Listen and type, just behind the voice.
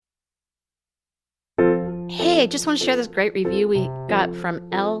Hey, I just want to share this great review we got from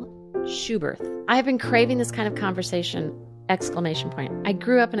L. Schuberth. I have been craving this kind of conversation! I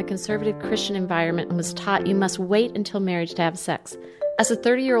grew up in a conservative Christian environment and was taught you must wait until marriage to have sex. As a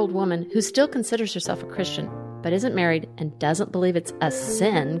 30-year-old woman who still considers herself a Christian, but isn't married and doesn't believe it's a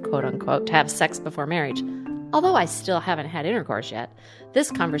sin, quote unquote, to have sex before marriage, although I still haven't had intercourse yet, this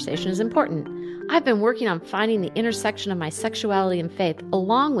conversation is important. I've been working on finding the intersection of my sexuality and faith,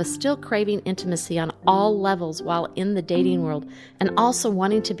 along with still craving intimacy on all levels while in the dating world, and also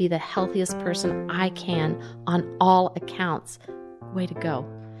wanting to be the healthiest person I can on all accounts. Way to go.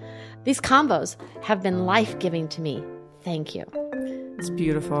 These combos have been life-giving to me. Thank you. It's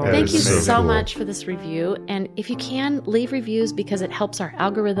beautiful. Thank you so much for this review. And if you can, leave reviews because it helps our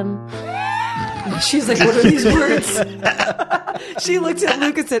algorithm. She's like, what are these words? She looked at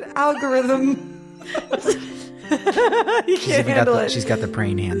Luke and said, algorithm. You can't handle it. She's got the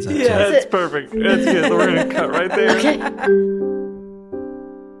praying hands up. Yeah, that's perfect. That's good. So we're going to cut right there. Okay.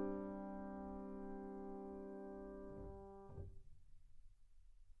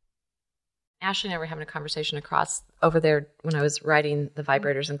 Ashley and I were having a conversation across over there when I was writing the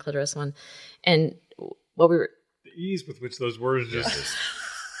vibrators and clitoris one. And what we were... The ease with which those words just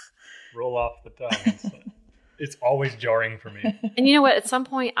roll off the tongue. It's always jarring for me. And you know what? At some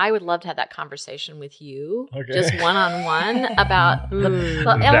point, I would love to have that conversation with you, Okay. just one-on-one about the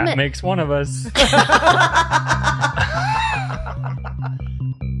That element. makes one of us.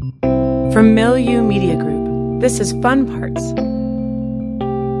 From Milieu Media Group, this is Fun Parts,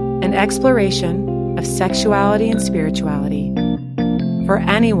 an exploration of sexuality and spirituality for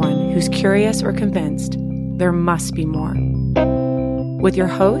anyone who's curious or convinced there must be more. With your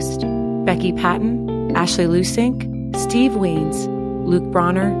host, Becky Patton, Ashley Lusink, Steve Weens, Luke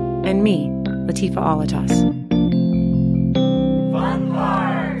Bronner, and me, Latifa Alatas. Fun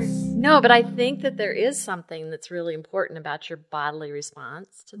Parts! No, but I think that there is something that's really important about your bodily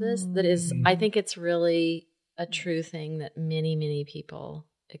response to this. That is, I think it's really a true thing that many, many people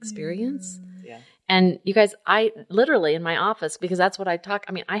experience. Yeah. And you guys, I literally in my office, because that's what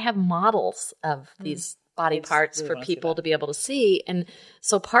I have models of these body parts for people to be able to see. And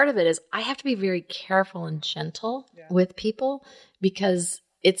so part of it is I have to be very careful and gentle with people because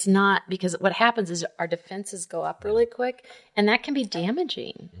what happens is our defenses go up really quick and that can be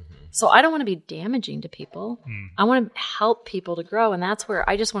damaging. So I don't want to be damaging to people. I want to help people to grow. And that's where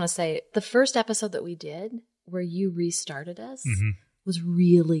I just want to say the first episode that we did where you restarted us was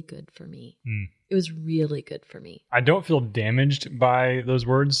really good for me. It was really good for me. I don't feel damaged by those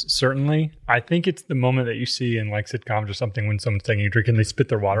words, certainly. I think it's the moment that you see in like sitcoms or something when someone's taking a drink and they spit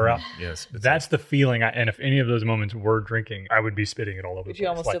their water out. Yes. That's the feeling. And if any of those moments were drinking, I would be spitting it all over the place. Which you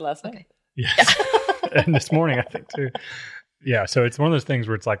almost did last night. Okay. Yes. And this morning, I think, too. Yeah, so it's one of those things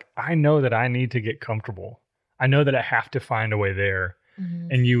where it's like, I know that I need to get comfortable. I know that I have to find a way there.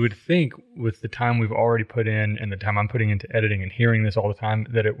 And you would think with the time we've already put in and the time I'm putting into editing and hearing this all the time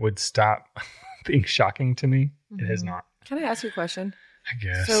that it would stop being shocking to me. It has not. Can I ask you a question? I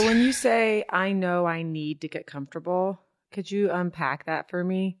guess. So when you say, I know I need to get comfortable, could you unpack that for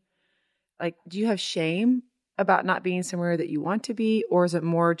me? Like, do you have shame about not being somewhere that you want to be? Or is it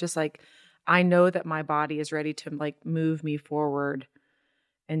more just like, I know that my body is ready to like move me forward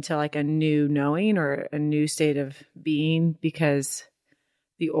into like a new knowing or a new state of being because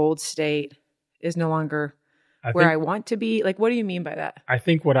the old state is no longer where I want to be? Like, what do you mean by that? I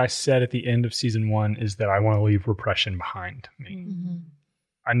think what I said at the end of season 1 is that I want to leave repression behind me.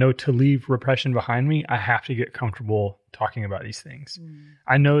 I know to leave repression behind me, I have to get comfortable talking about these things.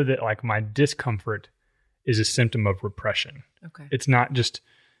 I know that like my discomfort is a symptom of repression. Okay. It's not just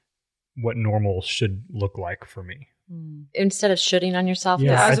what normal should look like for me. Instead of shitting on yourself,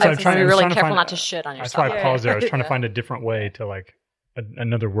 Yeah, that's that's why what I'm trying be to- really I was trying to careful find- not to shit on That's yourself. why I paused there. I was trying to find a different way to like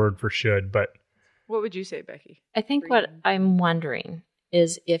another word for should, but What would you say, Becky? I think what I'm wondering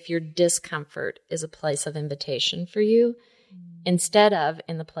is if your discomfort is a place of invitation for you instead of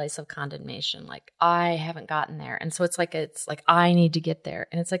in the place of condemnation. Like, I haven't gotten there. And so it's like I need to get there.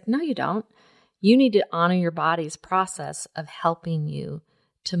 And it's like, no, you don't. You need to honor your body's process of helping you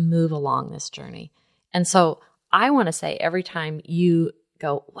to move along this journey. And so I want to say every time you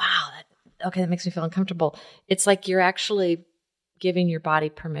go, wow, that makes me feel uncomfortable. It's like you're actually giving your body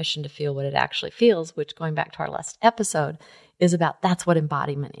permission to feel what it actually feels, which going back to our last episode is about that's what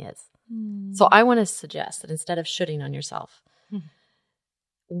embodiment is. So I want to suggest that instead of shitting on yourself,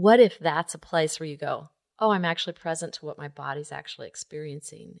 what if that's a place where you go, oh, I'm actually present to what my body's actually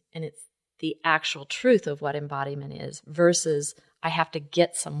experiencing. And it's the actual truth of what embodiment is versus I have to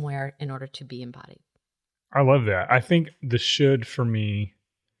get somewhere in order to be embodied. I love that. I think the should for me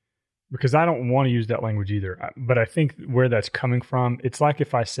because I don't want to use that language either. But I think where that's coming from, it's like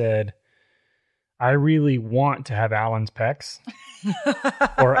if I said, I really want to have Alan's pecs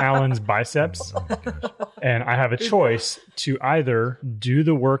or Alan's biceps, and I have a choice to either do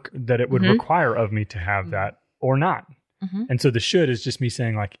the work that it would require of me to have that or not. And so the should is just me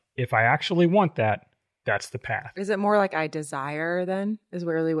saying, like, if I actually want that, that's the path. Is it more like I desire then? Is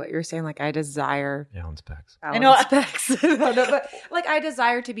really what you're saying? Like I desire Alan's pecs. Alan's pecs. No, but like I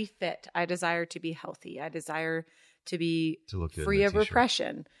desire to be fit. I desire to be healthy. I desire to be look good free in a of t-shirt.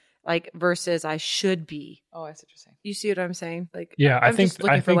 repression. Like versus I should be. Oh, I see what you're saying. You see what I'm saying? Like, Yeah, I'm just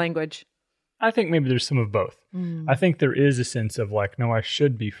looking for language. I think maybe there's some of both. I think there is a sense of like, no, I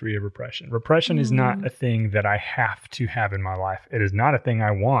should be free of repression. Repression is not a thing that I have to have in my life. It is not a thing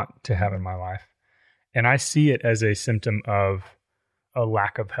I want to have in my life. And I see it as a symptom of a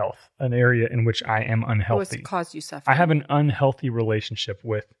lack of health, an area in which I am unhealthy. What's caused you suffering? I have an unhealthy relationship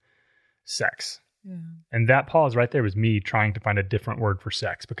with sex. Yeah. And that pause right there was me trying to find a different word for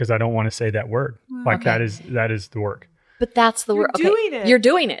sex because I don't want to say that word. That is the work. But that's the word. You're doing it. You're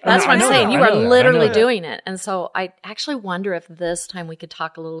doing it. That's what I'm I know saying. that. You I are know that. literally I know that. doing it. And so I actually wonder if this time we could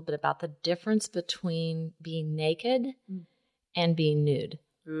talk a little bit about the difference between being naked and being nude.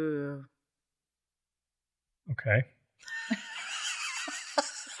 Ooh. Okay.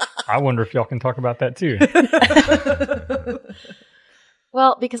 I wonder if y'all can talk about that too.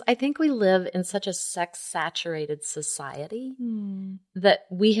 Well, because I think we live in such a sex-saturated society that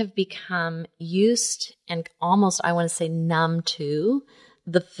we have become used and almost, I want to say, numb to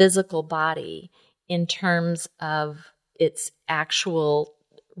the physical body in terms of its actual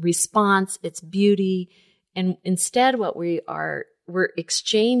response, its beauty. And instead what we're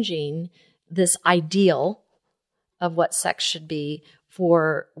exchanging this ideal of what sex should be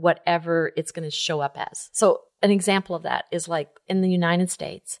for whatever it's going to show up as. So an example of that is like in the United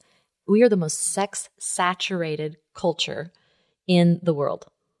States, we are the most sex-saturated culture in the world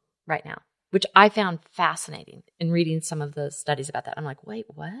right now, which I found fascinating in reading some of the studies about that. I'm like, wait,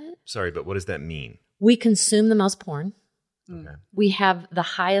 what? Sorry, but what does that mean? We consume the most porn. Okay. We have the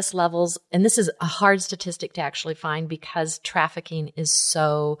highest levels, and this is a hard statistic to actually find because trafficking is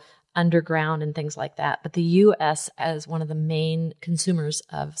so underground and things like that. But the U.S. as one of the main consumers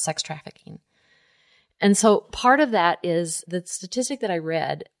of sex trafficking. And so part of that is the statistic that I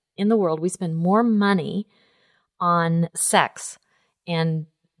read in the world, we spend more money on sex and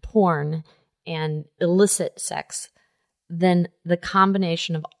porn and illicit sex than the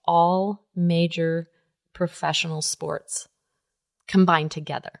combination of all major professional sports combined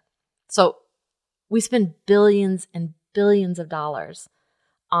together. So we spend billions and billions of dollars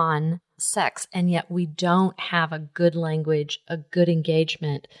on sex, and yet we don't have a good language, a good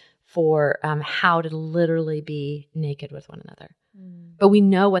engagement for how to literally be naked with one another. But we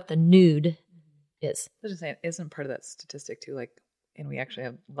know what the nude is. I was just saying, isn't part of that statistic too, like, and we actually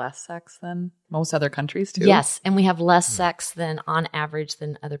have less sex than most other countries too? Yes, and we have less sex than on average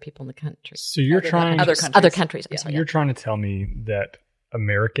than other people in the country. So you're trying Other countries. Other countries, I'm sorry. you're trying to tell me that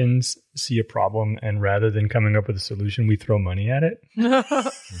Americans see a problem and rather than coming up with a solution, we throw money at it?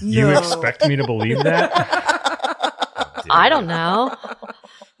 You expect me to believe that? I don't know.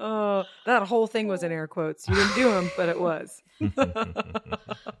 Oh, that whole thing was in air quotes. You didn't do them, but it was.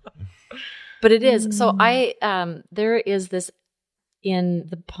 But it is. So there is this in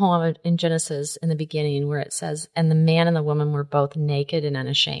the poem in Genesis in the beginning where it says, and the man and the woman were both naked and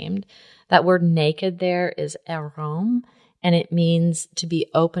unashamed. That word naked there is erom, and it means to be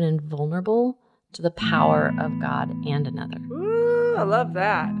open and vulnerable to the power of God and another. Ooh, I love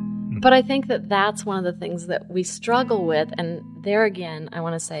that. But I think that that's one of the things that we struggle with. And there again, I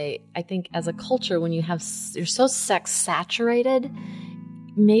want to say, I think as a culture, when you're so sex saturated,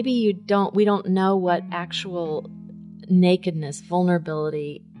 maybe we don't know what actual nakedness,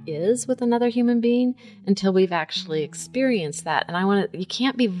 vulnerability is with another human being until we've actually experienced that. And you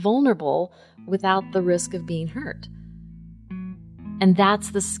can't be vulnerable without the risk of being hurt. And that's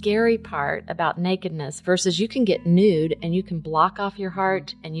the scary part about nakedness versus you can get nude and you can block off your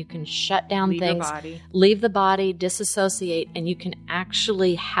heart and you can shut down things, leave the body, disassociate, and you can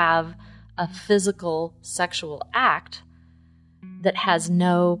actually have a physical sexual act that has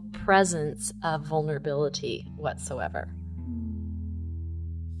no presence of vulnerability whatsoever.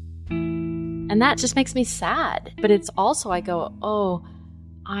 And that just makes me sad. But it's also, I go, oh,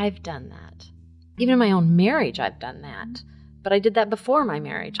 I've done that. Even in my own marriage, I've done that. But I did that before my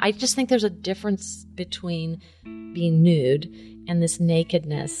marriage. I just think there's a difference between being nude and this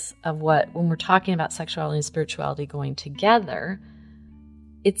nakedness of when we're talking about sexuality and spirituality going together,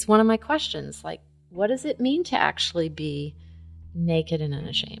 it's one of my questions. Like, what does it mean to actually be naked and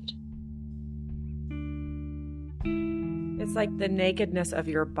unashamed? It's like the nakedness of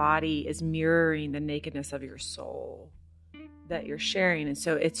your body is mirroring the nakedness of your soul that you're sharing. And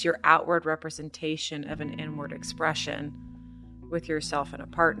so it's your outward representation of an inward expression with yourself and a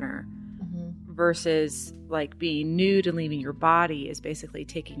partner, versus like being nude and leaving your body is basically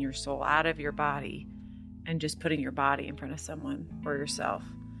taking your soul out of your body and just putting your body in front of someone or yourself.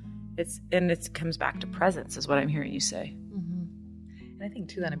 It comes back to presence is what I'm hearing you say. And I think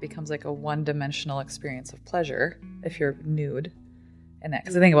too, then it becomes like a one-dimensional experience of pleasure if you're nude in that.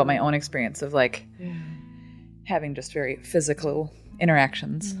 Because I think about my own experience of like having just very physical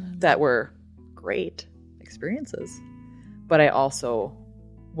interactions that were great experiences, but I also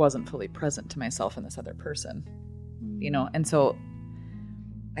wasn't fully present to myself and this other person, you know? And so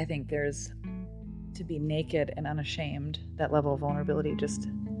I think there's, to be naked and unashamed, that level of vulnerability just,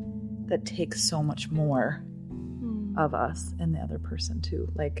 that takes so much more of us and the other person too.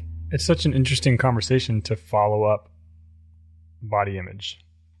 Like, it's such an interesting conversation to follow up body image.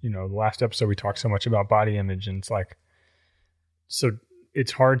 You know, the last episode we talked so much about body image, and it's like, so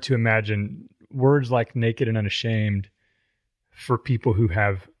it's hard to imagine words like naked and unashamed for people who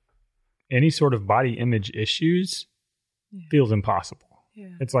have any sort of body image issues. Feels impossible.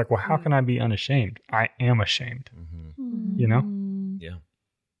 It's like, well, how can I be unashamed? I am ashamed. You know? Yeah.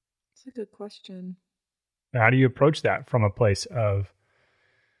 It's a good question. How do you approach that from a place of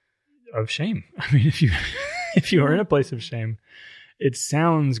shame? I mean, if you are in a place of shame, it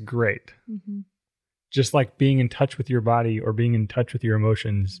sounds great. Just like being in touch with your body or being in touch with your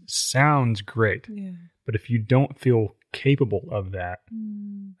emotions sounds great. But if you don't feel capable of that,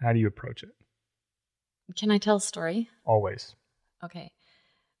 how do you approach it? Can I tell a story? Always. Okay.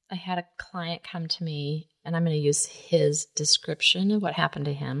 I had a client come to me, and I'm going to use his description of what happened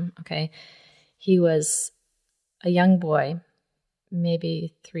to him. Okay. He was a young boy,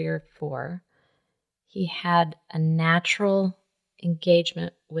 maybe 3 or 4. He had a natural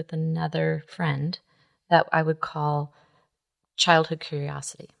engagement with another friend that I would call childhood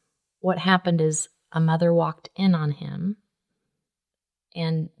curiosity. What happened is a mother walked in on him,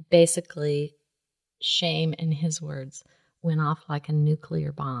 and basically shame, in his words, went off like a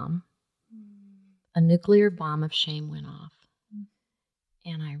nuclear bomb. A nuclear bomb of shame went off.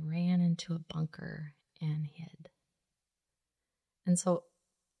 And I ran into a bunker and hid. And so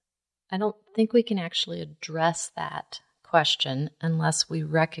I don't think we can actually address that question unless we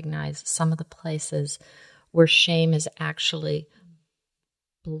recognize some of the places where shame is actually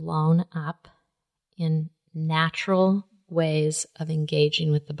blown up in natural ways of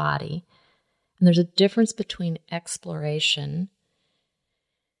engaging with the body. And there's a difference between exploration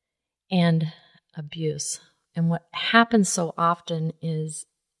and abuse. And what happens so often is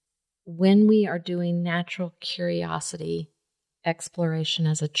when we are doing natural curiosity exploration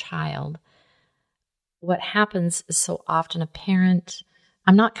as a child, what happens is so often a parent,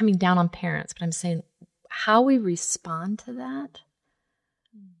 I'm not coming down on parents, but I'm saying how we respond to that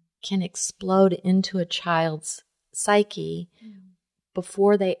can explode into a child's psyche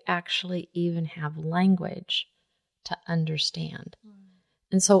before they actually even have language to understand.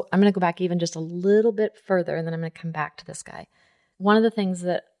 And so I'm going to go back even just a little bit further, and then I'm going to come back to this guy. One of the things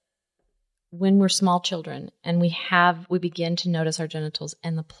that when we're small children and we begin to notice our genitals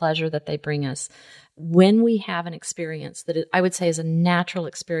and the pleasure that they bring us, when we have an experience that I would say is a natural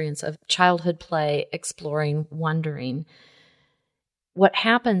experience of childhood play, exploring, wondering, what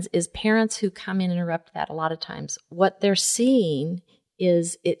happens is parents who come in and interrupt that a lot of times, what they're seeing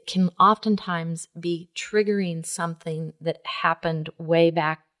is it can oftentimes be triggering something that happened way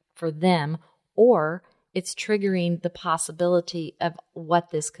back for them, or it's triggering the possibility of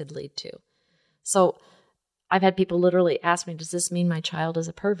what this could lead to. So I've had people literally ask me, does this mean my child is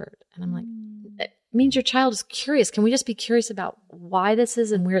a pervert? And I'm like, it means your child is curious. Can we just be curious about why this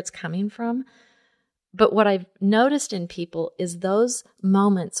is and where it's coming from? But what I've noticed in people is those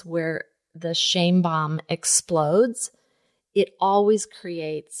moments where the shame bomb explodes, it always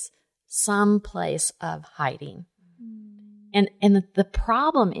creates some place of hiding. And the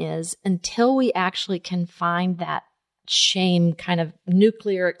problem is, until we actually can find that shame kind of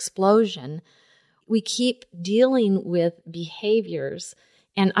nuclear explosion, we keep dealing with behaviors.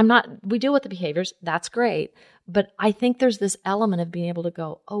 And we deal with the behaviors, that's great. But I think there's this element of being able to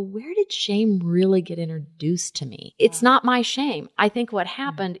go, oh, where did shame really get introduced to me? It's not my shame. I think what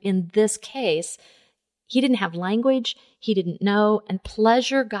happened in this case, he didn't have language, he didn't know, and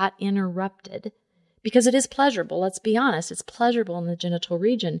pleasure got interrupted. Because it is pleasurable, let's be honest, it's pleasurable in the genital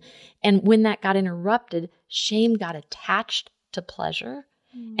region. And when that got interrupted, shame got attached to pleasure,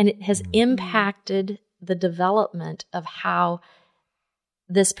 and it has impacted the development of how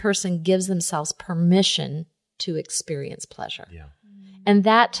this person gives themselves permission to experience pleasure. Yeah. And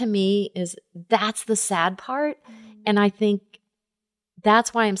that to me that's the sad part. And I think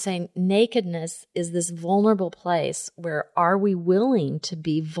that's why I'm saying nakedness is this vulnerable place where are we willing to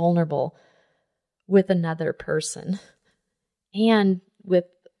be vulnerable with another person and with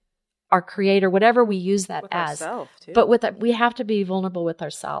our creator, whatever we use that With as. ourself, too. But we have to be vulnerable with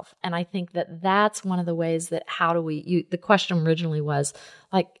ourselves. And I think that's one of the ways that the question originally was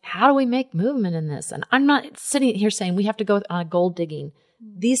like, how do we make movement in this? And I'm not sitting here saying we have to go on a gold digging.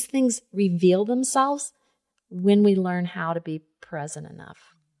 These things reveal themselves when we learn how to be present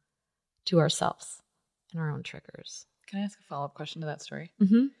enough to ourselves and our own triggers. Can I ask a follow-up question to that story?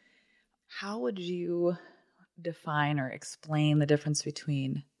 Mm-hmm. How would you define or explain the difference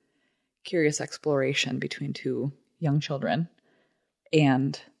between curious exploration between two young children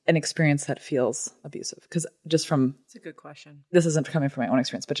and an experience that feels abusive? Because just from, It's a good question. this isn't coming from my own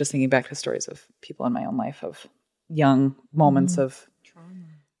experience, but just thinking back to stories of people in my own life of young moments of Trauma.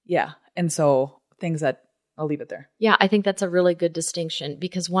 yeah. And so things that I'll leave it there. Yeah, I think that's a really good distinction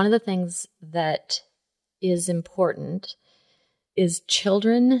because one of the things that is important is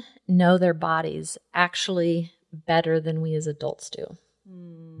children know their bodies actually better than we as adults do.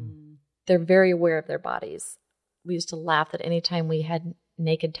 They're very aware of their bodies. We used to laugh that anytime we had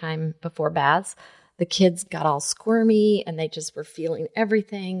naked time before baths, the kids got all squirmy and they just were feeling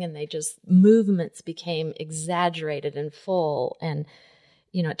everything and movements became exaggerated and full and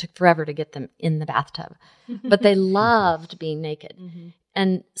it took forever to get them in the bathtub. But they loved being naked.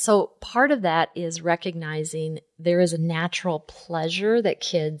 And so part of that is recognizing there is a natural pleasure that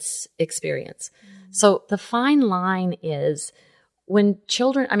kids experience. So the fine line is when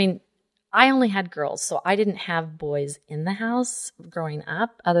children, I only had girls, so I didn't have boys in the house growing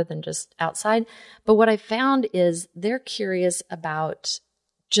up other than just outside. But what I found is they're curious about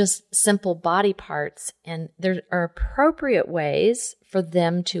just simple body parts, and there are appropriate ways for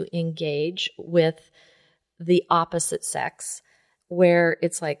them to engage with the opposite sex where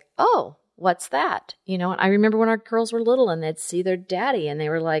it's like, oh, what's that? And I remember when our girls were little and they'd see their daddy and they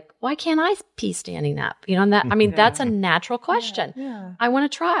were like, why can't I pee standing up? And that's a natural question. Yeah. I want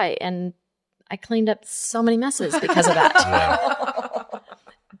to try. And I cleaned up so many messes because of that. Yeah.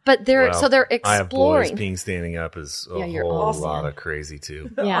 But they're I have boys exploring. peeing standing up is a you're whole awesome. lot of crazy too.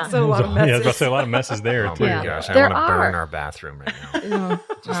 Yeah. Also a lot of Yeah, I was messes. about to say a lot of messes there Oh too. my Yeah. gosh, I There want to burn are. our bathroom right now.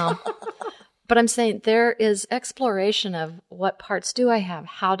 Well, but I'm saying there is exploration of what parts do I have?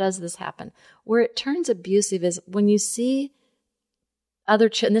 How does this happen? Where it turns abusive is when you see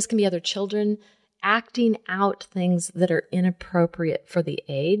and this can be other children, acting out things that are inappropriate for the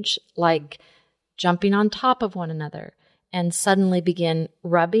age, like jumping on top of one another and suddenly begin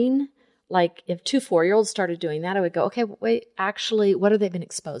rubbing. Like if 2 4-year-olds started doing that, I would go, okay, wait, actually, what have they been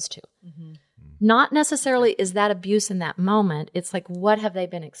exposed to? Mm-hmm. Not necessarily is that abuse in that moment. It's like, what have they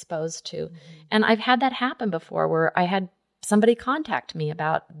been exposed to? And I've had that happen before where I had somebody contact me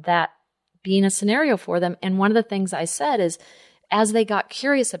about that being a scenario for them. And one of the things I said is, as they got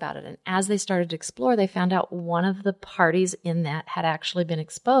curious about it and as they started to explore, they found out one of the parties in that had actually been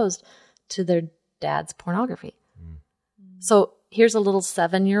exposed to their dad's pornography. So here's a little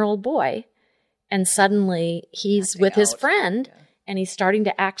 7-year-old boy, and suddenly he's Acting with his out. friend. Yeah. And he's starting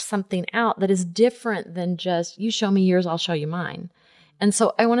to act something out that is different than just, you show me yours, I'll show you mine. And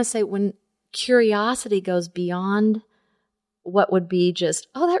so I want to say when curiosity goes beyond what would be just,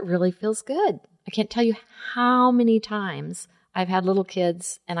 oh, that really feels good. I can't tell you how many times I've had little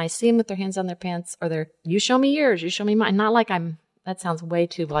kids and I see them with their hands on their pants or you show me yours, you show me mine. Not like that sounds way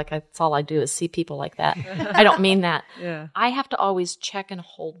too like that's all I do is see people like that. I don't mean that. Yeah. I have to always check and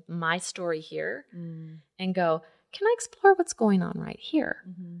hold my story here and go, can I explore what's going on right here?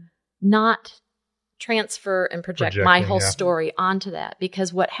 Not transfer and project my Projecting, whole yeah. story onto that.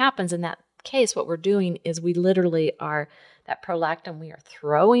 Because what happens in that case, what we're doing is we literally are that prolactin, we are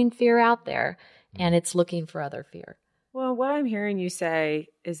throwing fear out there and it's looking for other fear. Well, what I'm hearing you say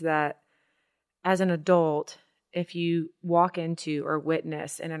is that as an adult, if you walk into or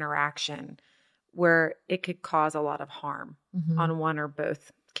witness an interaction where it could cause a lot of harm on one or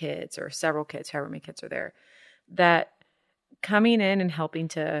both kids or several kids, however many kids are there, that coming in and helping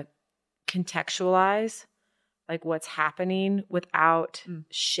to contextualize like what's happening without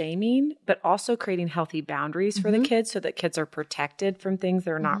shaming, but also creating healthy boundaries for the kids so that kids are protected from things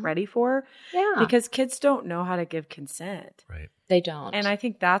they're not ready for. Yeah. Because kids don't know how to give consent. Right. They don't. And I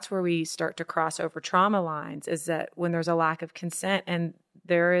think that's where we start to cross over trauma lines is that when there's a lack of consent and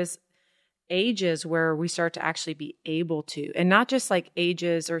there is ages where we start to actually be able to, and not just like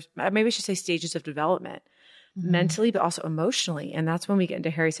ages or maybe I should say stages of development, mentally, but also emotionally. And that's when we get into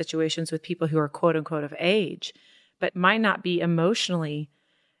hairy situations with people who are quote unquote of age, but might not be emotionally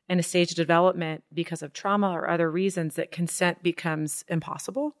in a stage of development because of trauma or other reasons that consent becomes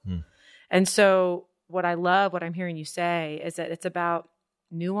impossible. And so what I love, what I'm hearing you say is that it's about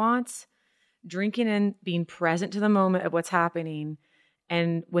nuance, drinking in, being present to the moment of what's happening,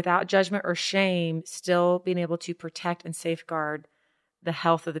 and without judgment or shame, still being able to protect and safeguard the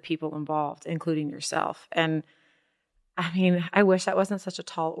health of the people involved, including yourself. And I mean, I wish that wasn't such a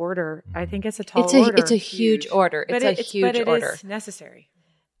tall order. I think it's a tall order. It's a huge order. It's a huge order. But it is necessary.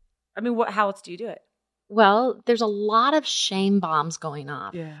 I mean, how else do you do it? Well, there's a lot of shame bombs going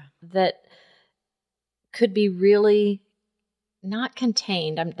off that could be really not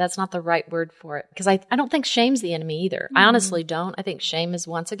contained. That's not the right word for it, because I don't think shame's the enemy either. I honestly don't. I think shame is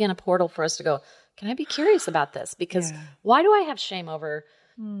once again a portal for us to go, can I be curious about this? Because why do I have shame over,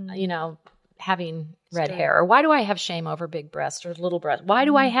 having red hair? Or why do I have shame over big breasts or little breasts?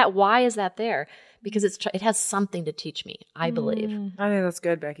 Why is that there? Because it has something to teach me, I believe. I think that's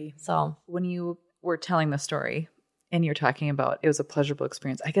good, Becky. So when you were telling the story and you're talking about it was a pleasurable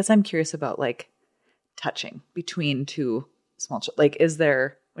experience, I guess I'm curious about like touching between two small children. Like, is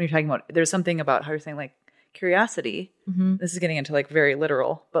there, when you're talking about, there's something about how you're saying like curiosity, this is getting into like very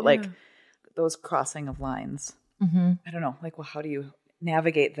literal, but like those crossing of lines. I don't know, like, well, how do you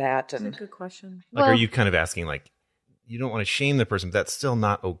navigate that? And that's a good question. Like, are you kind of asking like, you don't want to shame the person, but that's still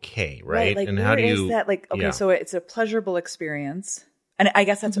not okay, right? Like, and how do you, is that like, okay, so it's a pleasurable experience. And I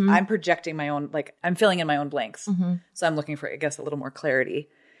guess that's, I'm projecting my own, like I'm filling in my own blanks. So I'm looking for, I guess, a little more clarity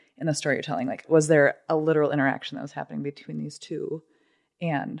in the story you're telling. Like, was there a literal interaction that was happening between these two?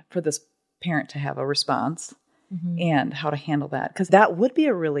 And for this parent to have a response and how to handle that. Because that would be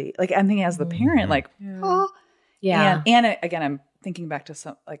a really, like, I'm thinking as the parent, like, And again, I'm thinking back to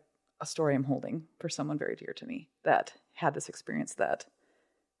some, like a story I'm holding for someone very dear to me that had this experience that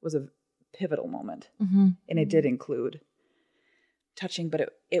was a pivotal moment. And it did include touching, but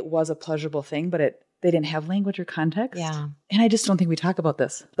it was a pleasurable thing, but they didn't have language or context. Yeah. And I just don't think we talk about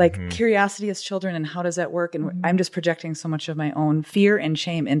this. Like curiosity as children and how does that work? And I'm just projecting so much of my own fear and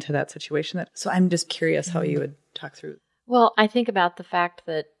shame into that situation. So I'm just curious how you would talk through. Well, I think about the fact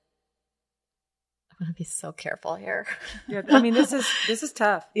that I'm going to be so careful here. Yeah, I mean, this is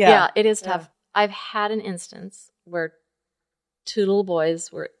tough. Yeah, it is tough. I've had an instance where two little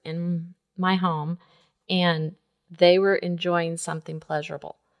boys were in my home and they were enjoying something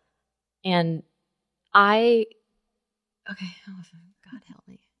pleasurable. And God help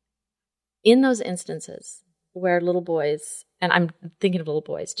me. In those instances where little boys, and I'm thinking of little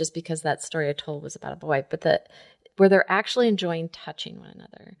boys just because that story I told was about a boy, but where they're actually enjoying touching one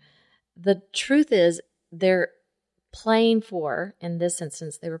another. The truth is they're playing for, in this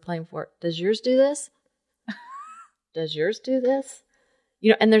instance, they were playing for, does yours do this? Does yours do this?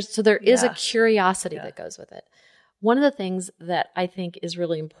 And there is a curiosity that goes with it. One of the things that I think is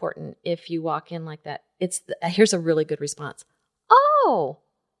really important if you walk in like that, here's a really good response. Oh,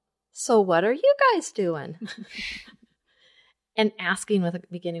 so what are you guys doing? And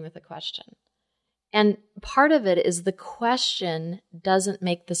beginning with a question. And part of it is the question doesn't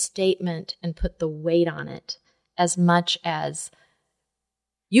make the statement and put the weight on it as much as,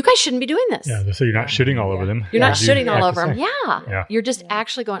 you guys shouldn't be doing this. Yeah, so you're not shitting all over them. You're not shitting all over them. Yeah. You're just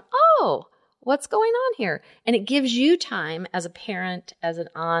actually going, oh, what's going on here? And it gives you time as a parent, as an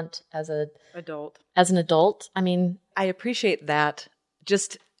aunt, as an adult. I mean, I appreciate that,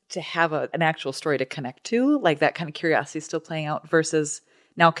 just to have an actual story to connect to, like that kind of curiosity still playing out versus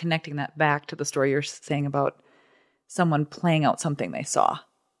now connecting that back to the story you're saying about someone playing out something they saw.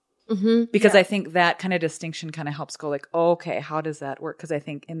 Because I think that kind of distinction kind of helps go like, oh, okay, how does that work? Because I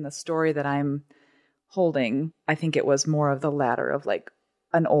think in the story that I'm holding, I think it was more of the latter of like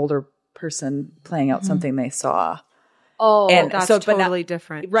an older person playing out something they saw. Oh, and that's totally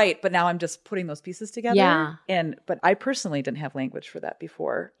different. Right. But now I'm just putting those pieces together. Yeah. But I personally didn't have language for that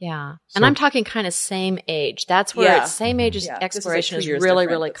before. Yeah. And I'm talking kind of same age. That's where it's same age exploration is really,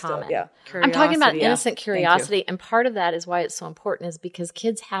 really common. I'm talking about innocent curiosity. And part of that is why it's so important is because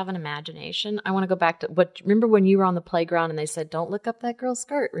kids have an imagination. I want to go back to remember when you were on the playground and they said, don't look up that girl's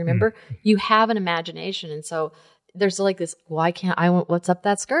skirt. Remember? You have an imagination. And so there's like this, what's up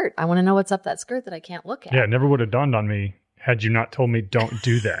that skirt? I want to know what's up that skirt that I can't look at. Yeah, it never would have dawned on me had you not told me don't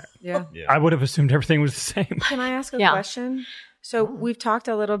do that. I would have assumed everything was the same. Can I ask a question? So we've talked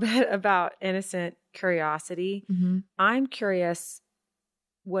a little bit about innocent curiosity. I'm curious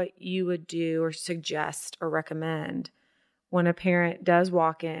what you would do or suggest or recommend when a parent does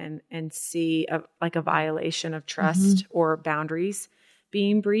walk in and see a violation of trust or boundaries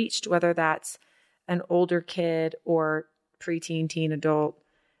being breached, whether that's an older kid or preteen, teen, adult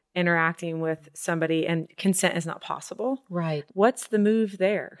interacting with somebody and consent is not possible. Right. What's the move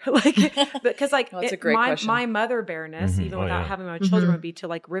there? Like, because like That's a great question. my mother bearness, even Oh, without yeah. having my children, would be to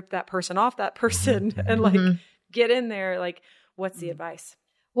like rip that person off that person and like get in there. Like, what's the advice?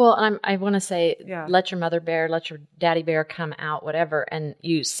 Well, I want to say, Yeah. let your mother bear, let your daddy bear come out, whatever, and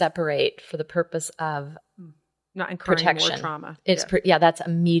you separate for the purpose of Not incurring protection. more trauma. It's that's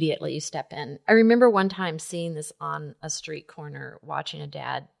immediately you step in. I remember one time seeing this on a street corner, watching a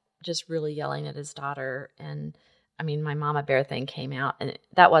dad just really yelling at his daughter, and I mean, my mama bear thing came out, and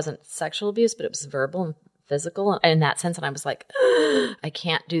that wasn't sexual abuse, but it was verbal and physical in that sense. And I was like, I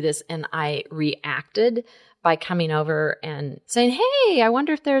can't do this, and I reacted by coming over and saying, hey, I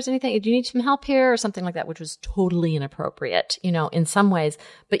wonder if there's anything, do you need some help here or something like that, which was totally inappropriate, in some ways.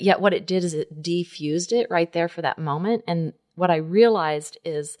 But yet what it did is it defused it right there for that moment. And what I realized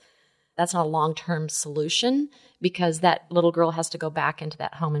is that's not a long-term solution because that little girl has to go back into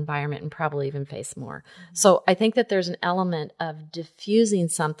that home environment and probably even face more. So I think that there's an element of diffusing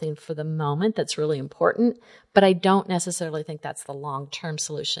something for the moment that's really important, but I don't necessarily think that's the long-term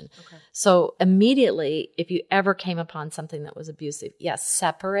solution. Okay. So immediately, if you ever came upon something that was abusive, yes,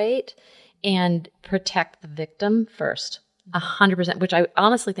 separate and protect the victim first, 100%, which I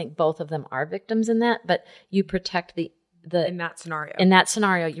honestly think both of them are victims in that, but you protect the in that scenario. In that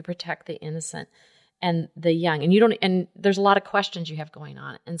scenario, you protect the innocent and the young, and there's a lot of questions you have going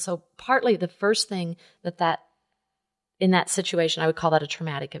on. And so partly the first thing that in that situation, I would call that a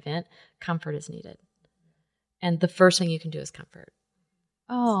traumatic event, comfort is needed. And the first thing you can do is comfort.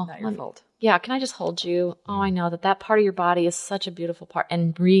 Oh, It's not your fault. Yeah. Can I just hold you? Oh, I know that part of your body is such a beautiful part,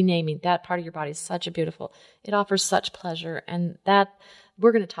 and renaming that part of your body is such a beautiful, it offers such pleasure. And that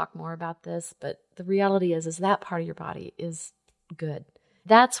we're going to talk more about this, but the reality is that part of your body is good.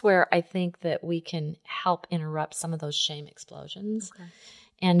 That's where I think that we can help interrupt some of those shame explosions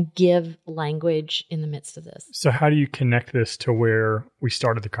and give language in the midst of this. So how do you connect this to where we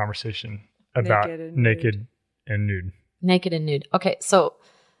started the conversation about naked and nude? Naked and nude. Okay, so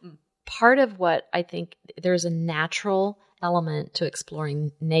part of what I think there's a natural element to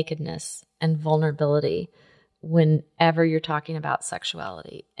exploring nakedness and vulnerability whenever you're talking about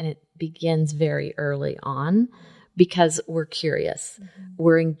sexuality. And it begins very early on because we're curious,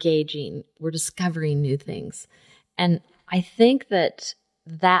 we're engaging, we're discovering new things. And I think that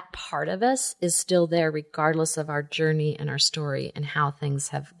part of us is still there regardless of our journey and our story and how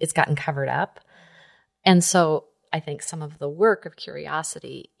it's gotten covered up. And so I think some of the work of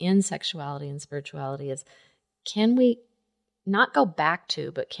curiosity in sexuality and spirituality is, can we not go back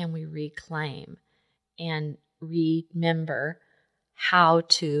to, but can we reclaim and remember how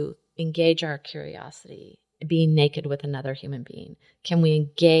to engage our curiosity, being naked with another human being? Can we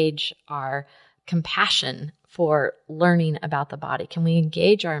engage our compassion for learning about the body? Can we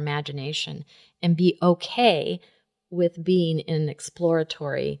engage our imagination and be okay with being in an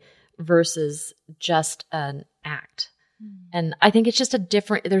exploratory versus just an act? And I think it's just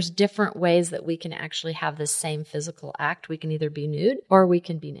there's different ways that we can actually have this same physical act. We can either be nude or we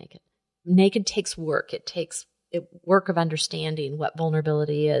can be naked. Naked takes work. It takes work of understanding what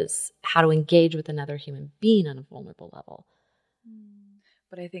vulnerability is, how to engage with another human being on a vulnerable level.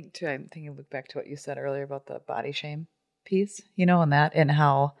 But I think too, I'm thinking, look back to what you said earlier about the body shame piece, and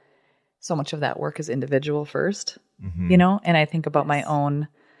how so much of that work is individual first, and I think about my own,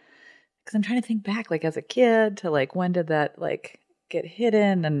 because I'm trying to think back, like as a kid to like, when did that like get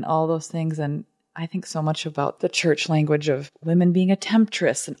hidden and all those things. And I think so much about the church language of women being a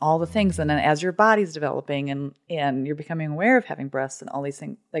temptress and all the things. And then as your body's developing and you're becoming aware of having breasts and all these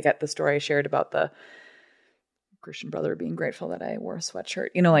things, like at the story I shared about the Christian brother being grateful that I wore a sweatshirt,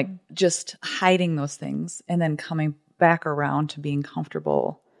 like just hiding those things and then coming back around to being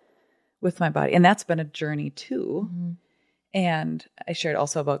comfortable with my body. And that's been a journey too. And I shared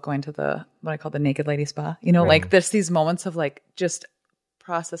also about going to what I call the naked lady spa, like there's these moments of like just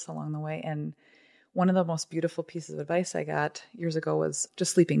process along the way. And one of the most beautiful pieces of advice I got years ago was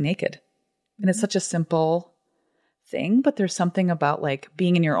just sleeping naked. And it's such a simple thing, but there's something about like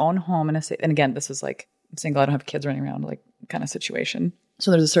being in your own home and again, this is like, I'm single, I don't have kids running around, like kind of situation.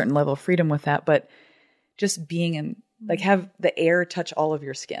 So there's a certain level of freedom with that, but just being in, like have the air touch all of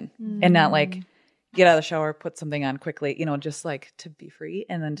your skin and not like get out of the shower, put something on quickly, just like to be free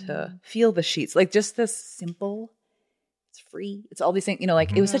and then to feel the sheets, like just this simple, it's free. It's all these things,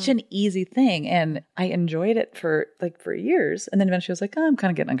 like it was such an easy thing. And I enjoyed it for years. And then eventually I was like, I'm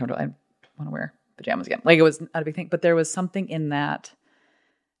kind of getting uncomfortable. I want to wear pajamas again. Like it was not a big thing, but there was something in that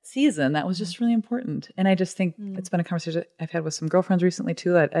season that was just really important. And I just think it's been a conversation I've had with some girlfriends recently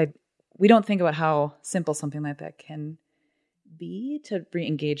too, that we don't think about how simple something like that can be to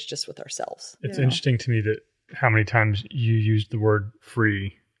re-engage just with ourselves. It's interesting to me that how many times you used the word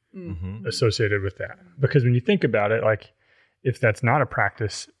free associated with that. Because when you think about it, like if that's not a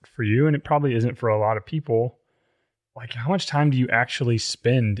practice for you, and it probably isn't for a lot of people, like how much time do you actually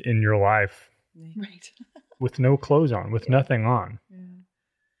spend in your life Right. with no clothes on, with nothing on?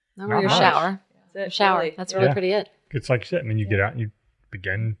 No, Not your much. shower. That's Your it, shower. really. That's really Yeah. pretty it. It's like you said, and then you get out and you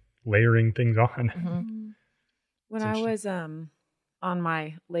begin layering things on. When I was on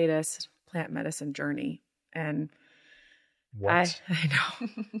my latest plant medicine journey, and What? I know,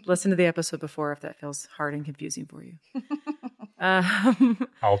 listen to the episode before if that feels hard and confusing for you.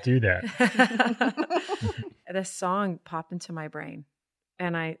 I'll do that. This song popped into my brain,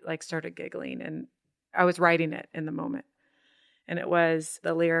 and I like started giggling, and I was writing it in the moment. And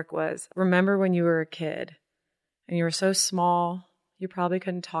the lyric was, remember when you were a kid and you were so small, you probably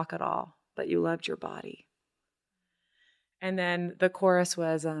couldn't talk at all, but you loved your body. And then the chorus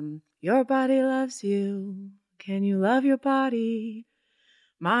was, your body loves you. Can you love your body?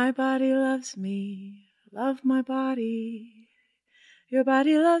 My body loves me. Love my body. Your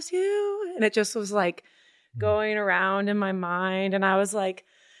body loves you. And it just was like going around in my mind. And I was like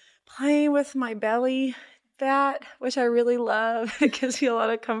playing with my belly fat, which I really love. It gives me a lot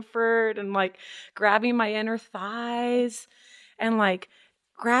of comfort, and like grabbing my inner thighs and like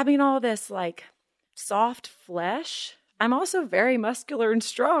grabbing all this like soft flesh. I'm also very muscular and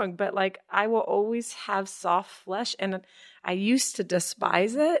strong, but like I will always have soft flesh, and I used to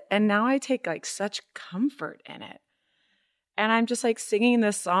despise it, and now I take like such comfort in it. And I'm just like singing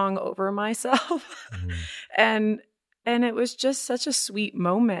this song over myself. And it was just such a sweet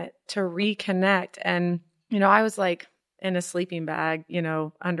moment to reconnect. And you know, I was like in a sleeping bag, you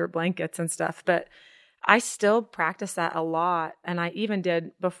know, under blankets and stuff, but I still practice that a lot. And I even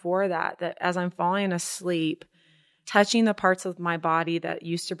did before that as I'm falling asleep, touching the parts of my body that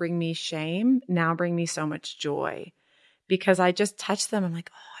used to bring me shame now bring me so much joy, because I just touch them. I'm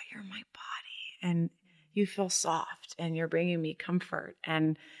like, oh, you're my body, and you feel soft, and you're bringing me comfort.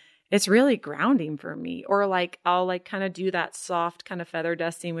 And it's really grounding for me. Or like, I'll like kind of do that soft kind of feather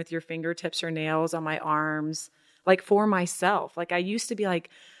dusting with your fingertips or nails on my arms, like for myself. Like I used to be like,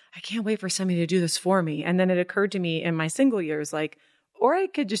 I can't wait for somebody to do this for me. And then it occurred to me in my single years, like, or I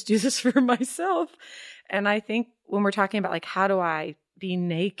could just do this for myself. And I think when we're talking about like, how do I be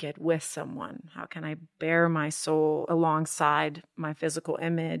naked with someone? How can I bear my soul alongside my physical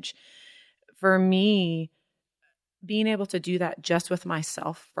image? For me, being able to do that just with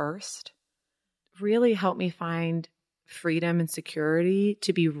myself first really helped me find freedom and security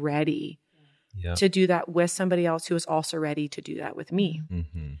to be ready to do that with somebody else who is also ready to do that with me.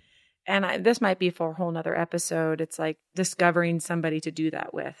 Mm-hmm. And this might be for a whole nother episode. It's like discovering somebody to do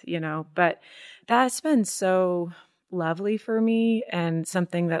that with, you know, but that's been so lovely for me, and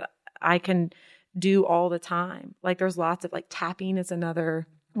something that I can do all the time. Like there's lots of like tapping is another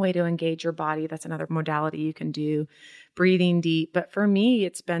way to engage your body. That's another modality you can do. Breathing deep. But for me,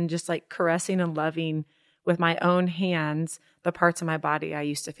 it's been just like caressing and loving with my own hands the parts of my body I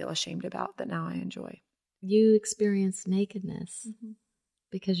used to feel ashamed about that now I enjoy. You experienced nakedness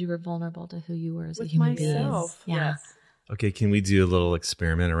because you were vulnerable to who you were as a With human myself. being. Yeah. Yes. Okay, can we do a little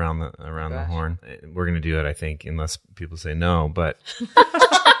experiment around the horn? We're going to do it, I think, unless people say no, but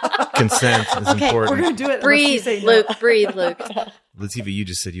consent is important. We're going to do it. Breathe, Luke. Breathe, Luke. Latifah, you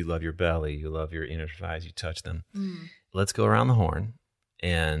just said you love your belly, you love your inner thighs, you touch them. Let's go around the horn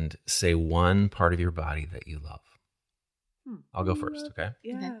and say one part of your body that you love. I'll go first, okay?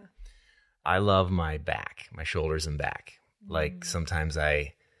 Yeah. Okay. I love my back, my shoulders and back. Like sometimes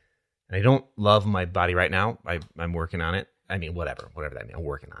I don't love my body right now. I'm working on it. I mean, whatever that means. I'm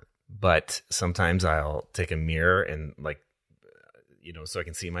working on it. But sometimes I'll take a mirror and like, so I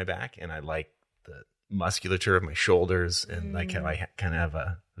can see my back, and I like the musculature of my shoulders, and like how I kind of have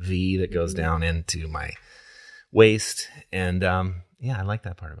a V that goes down into my waist. And I like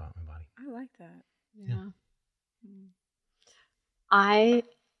that part about my body. I like that. Yeah. I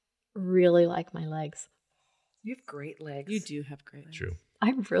really like my legs. You have great legs. You do have great legs. True.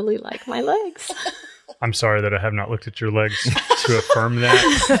 I really like my legs. I'm sorry that I have not looked at your legs to affirm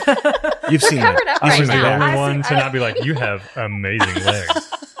that. You've seen covered it. up I right was the now. only one to not be like, you have amazing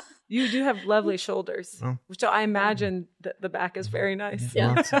legs. You do have lovely shoulders, Oh. which I imagine that the back is very nice.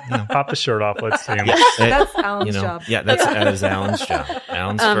 Yeah. Well, it's, Pop the shirt off. Let's see him. That's Alan's job. Yeah, that is Alan's job.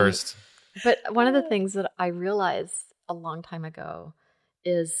 Alan's first. But one of the things that I realized a long time ago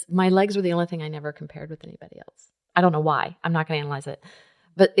is my legs were the only thing I never compared with anybody else. I don't know why. I'm not going to analyze it.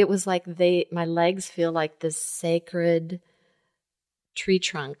 But it was like my legs feel like this sacred tree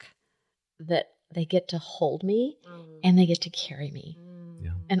trunk that they get to hold me and they get to carry me.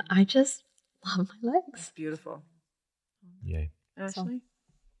 Yeah. And I just love my legs. That's beautiful. Yay. Ashley?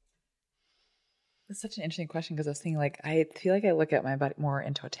 It's such an interesting question because I was thinking, like, I feel like I look at my body more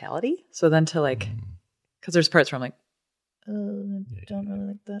in totality. So then to like, because there's parts where I'm like, oh, I don't really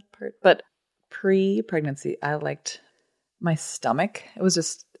like that part. But pre-pregnancy, I liked my stomach. It was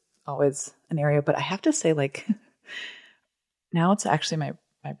just always an area. But I have to say, like, now it's actually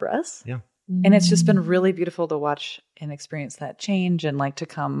my breasts. Yeah. And it's just been really beautiful to watch and experience that change and like to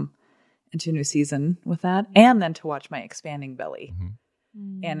come into a new season with that. And then to watch my expanding belly.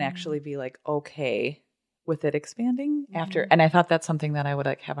 And actually be like okay with it expanding after. And I thought that's something that I would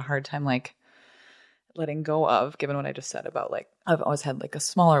like have a hard time like letting go of, given what I just said about like I've always had like a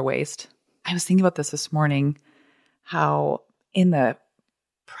smaller waist. I was thinking about this morning, how in the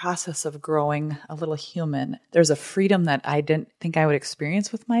process of growing a little human, there's a freedom that I didn't think I would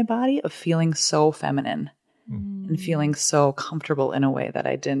experience with my body of feeling so feminine and feeling so comfortable in a way that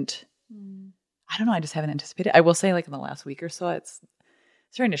I didn't. I don't know. I just haven't anticipated. I will say, like in the last week or so, it's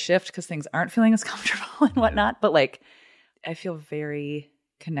starting to shift because things aren't feeling as comfortable and whatnot. But like, I feel very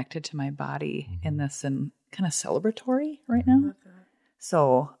connected to my body in this and kind of celebratory right now.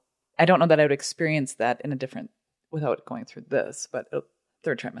 So I don't know that I would experience that in a different, without going through this, but a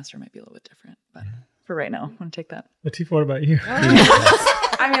third trimester might be a little bit different. But for right now, I'm going to take that. Latifah, what about you?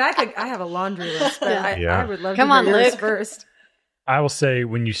 I mean, I have a laundry list, but I would love Come to on, hear yours Luke. first. I will say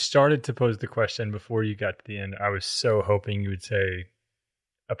when you started to pose the question before you got to the end, I was so hoping you would say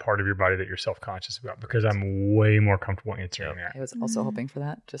a part of your body that you're self-conscious about, because I'm way more comfortable answering that. I was also hoping for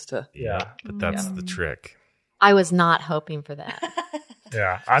that, just to. Yeah. But that's the trick. I was not hoping for that.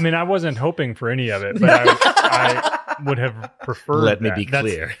 Yeah. I mean, I wasn't hoping for any of it, but I would have preferred Let me that. be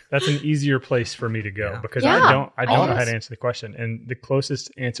clear. That's an easier place for me to go because Yeah. I don't know how Yes. to answer the question. And the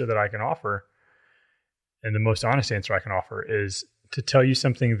closest answer that I can offer and the most honest answer I can offer is to tell you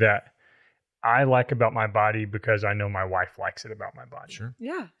something that I like about my body because I know my wife likes it about my body. Sure.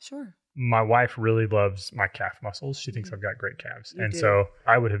 Yeah, sure. My wife really loves my calf muscles. She thinks I've got great calves. You And do. so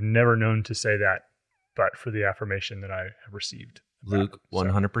I would have never known to say that, but for the affirmation that I have received. about Luke, it. So-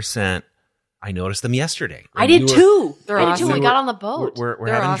 100%. I noticed them yesterday. I did too. They're I did too when we awesome. got on the boat. We're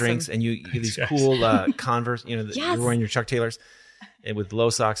They're having awesome. drinks, and you get these Yes. cool Converse. You know, Yes. you're wearing your Chuck Taylors, and with low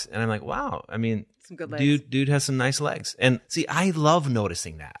socks. And I'm like, wow. I mean, Some good legs. dude has some nice legs. And see, I love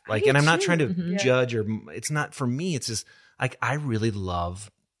noticing that. Like, and I'm not trying to judge or it's not for me. It's just like I really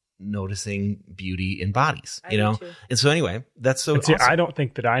love noticing beauty in bodies. You know. And so anyway, that's so. And see, awesome. I don't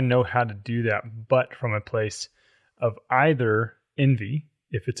think that I know how to do that, but from a place of either envy,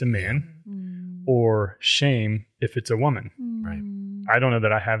 if it's a man, or shame, if it's a woman. Right. I don't know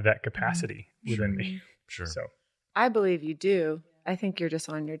that I have that capacity within me. Sure. So I believe you do. I think you're just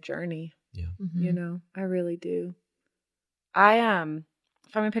on your journey. Yeah. You know, I really do. If I'm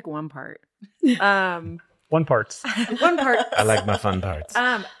gonna pick one part, one part's one part. I like my fun parts.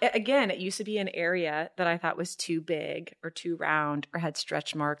 Again, it used to be an area that I thought was too big or too round or had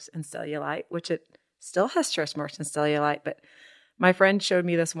stretch marks and cellulite, which it still has stretch marks and cellulite. But my friend showed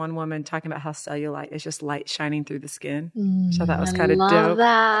me this one woman talking about how cellulite is just light shining through the skin. So that was kind of love dope.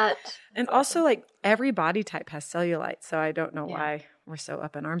 that. And also, like, every body type has cellulite. So I don't know why we're so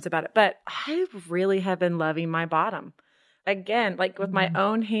up in arms about it. But I really have been loving my bottom. Again, like with my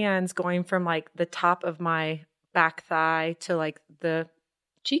own hands going from like the top of my back thigh to like the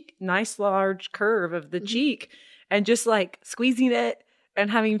cheek, nice large curve of the cheek, and just like squeezing it and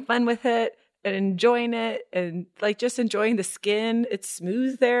having fun with it and enjoying it and like just enjoying the skin. It's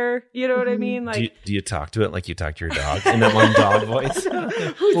smooth there. You know what I mean? Like, Do you talk to it like you talk to your dog in that one dog voice?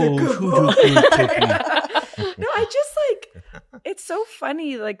 no, I just like, it's so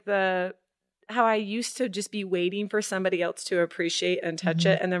funny. Like how I used to just be waiting for somebody else to appreciate and touch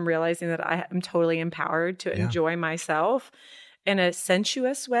it, and then realizing that I am totally empowered to enjoy myself in a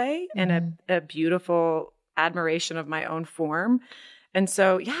sensuous way and a beautiful admiration of my own form. And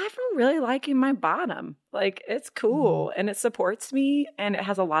so, yeah, I've been really liking my bottom. Like, it's cool and it supports me and it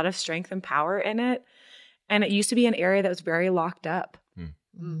has a lot of strength and power in it. And it used to be an area that was very locked up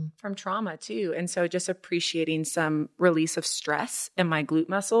from trauma too. And so just appreciating some release of stress in my glute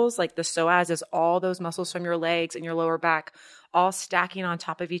muscles, like the psoas is all those muscles from your legs and your lower back, all stacking on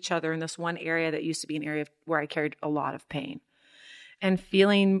top of each other in this one area that used to be an area where I carried a lot of pain, and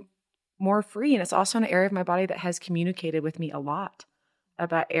feeling more free. And it's also an area of my body that has communicated with me a lot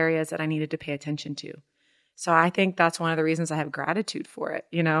about areas that I needed to pay attention to. So I think that's one of the reasons I have gratitude for it.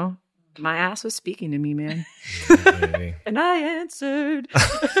 You know, my ass was speaking to me, man. And I answered.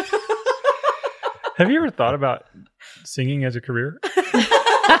 Have you ever thought about singing as a career?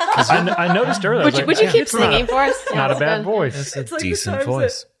 I noticed earlier. Would you keep singing for us? Not a bad Good. voice. That's a like the decent times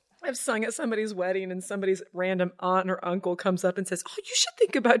voice. I've sung at somebody's wedding and somebody's random aunt or uncle comes up and says, "Oh, you should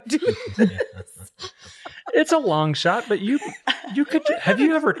think about doing this." It's a long shot, but you could. Have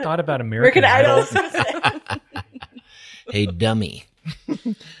you ever thought about American Idol? Hey, dummy.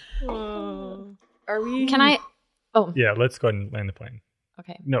 Oh. Are we? Can I? Oh, Yeah, let's go ahead and land the plane.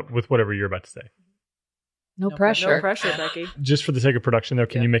 okay. No, with whatever you're about to say. No pressure. No pressure, Becky. Just for the sake of production, though,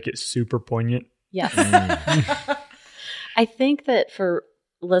 can you make it super poignant? Yes. I think that for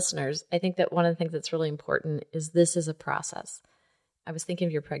listeners, I think that one of the things that's really important is this is a process. I was thinking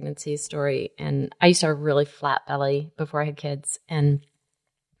of your pregnancy story, and I used to have a really flat belly before I had kids. And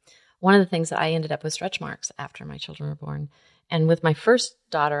one of the things that I ended up with stretch marks after my children were born. And with my first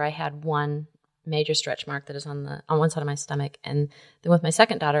daughter, I had one major stretch mark that is on one side of my stomach. And then with my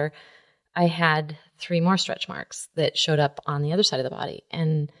second daughter, I had 3 more stretch marks that showed up on the other side of the body.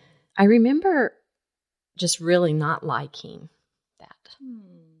 And I remember just really not liking that,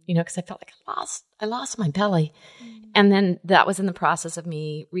 because I felt like I lost my belly. And then that was in the process of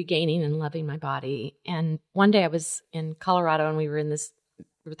me regaining and loving my body. And one day I was in Colorado and we were in the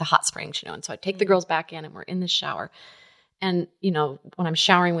hot springs, and so I take the girls back in and we're in the shower. And, when I'm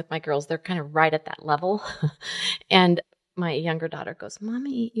showering with my girls, they're kind of right at that level. And my younger daughter goes,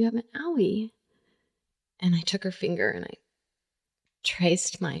 "Mommy, you have an owie." And I took her finger and I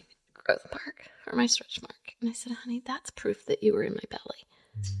traced my growth mark or my stretch mark. And I said, "Honey, that's proof that you were in my belly."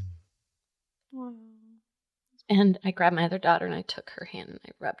 Wow. And I grabbed my other daughter and I took her hand and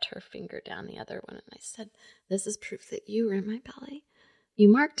I rubbed her finger down the other one. And I said, "This is proof that you were in my belly. You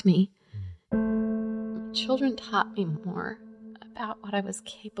marked me." My children taught me more about what I was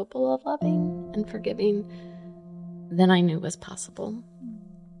capable of loving and forgiving than I knew was possible.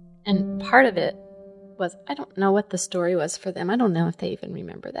 And part of it was, I don't know what the story was for them. I don't know if they even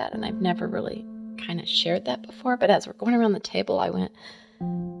remember that. And I've never really kind of shared that before. But as we're going around the table, I went,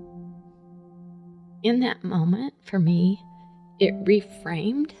 in that moment, for me, it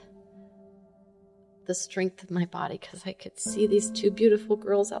reframed the strength of my body because I could see these 2 beautiful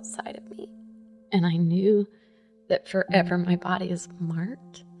girls outside of me. And I knew that forever my body is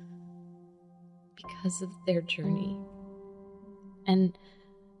marked because of their journey. And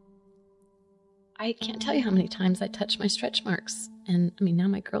I can't tell you how many times I touch my stretch marks. And now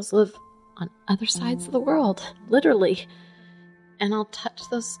my girls live on other sides of the world, literally. And I'll touch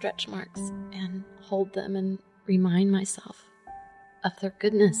those stretch marks and hold them and remind myself of their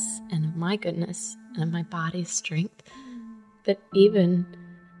goodness and of my goodness and of my body's strength. That even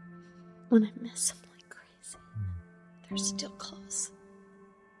when I miss them like crazy, they're still close.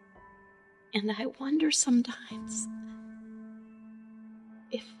 And I wonder sometimes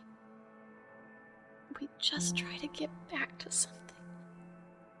if we just try to get back to something,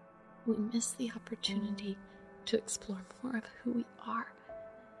 we miss the opportunity to explore more of who we are.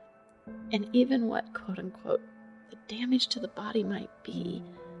 And even what, quote unquote, the damage to the body might be,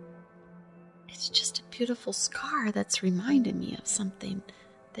 it's just a beautiful scar that's reminded me of something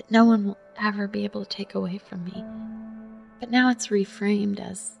that no one will ever be able to take away from me. But now it's reframed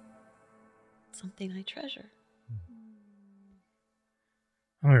as something I treasure.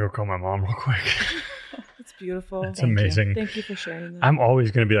 I'm going to go call my mom real quick. That's beautiful. It's amazing. Thank you for sharing that. I'm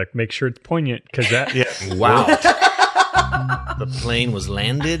always going to be like, make sure it's poignant because that, yeah. Wow. The plane was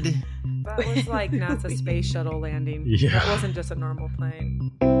landed. That was like NASA's space shuttle landing. Yeah. That wasn't just a normal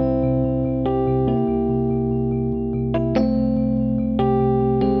plane.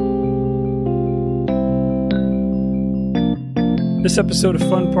 This episode of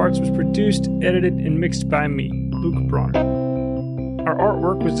Fun Parts was produced, edited, and mixed by me, Luke Bronner. Our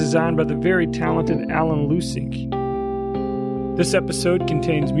artwork was designed by the very talented Alan Lusink. This episode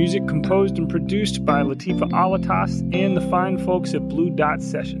contains music composed and produced by Latifa Alatas and the fine folks at Blue Dot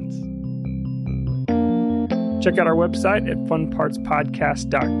Sessions. Check out our website at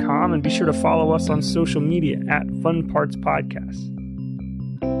funpartspodcast.com and be sure to follow us on social media at funpartspodcast.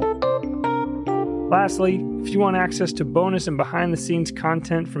 Lastly, if you want access to bonus and behind-the-scenes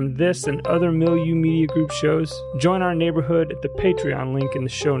content from this and other Milieu Media Group shows, join our neighborhood at the Patreon link in the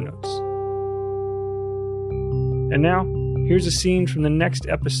show notes. And now, here's a scene from the next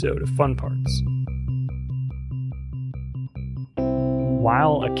episode of Fun Parts.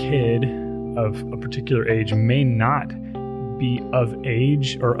 While a kid of a particular age may not be of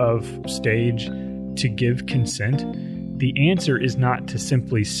age or of stage to give consent, the answer is not to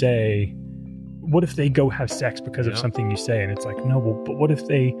simply say, what if they go have sex because of something you say? And it's like, no, well, but what if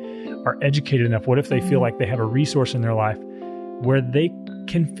they are educated enough? What if they feel like they have a resource in their life where they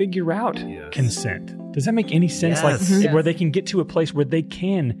can figure out consent. Does that make any sense? Yes. Like where they can get to a place where they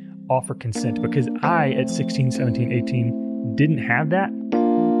can offer consent, because I at 16, 17, 18 didn't have that.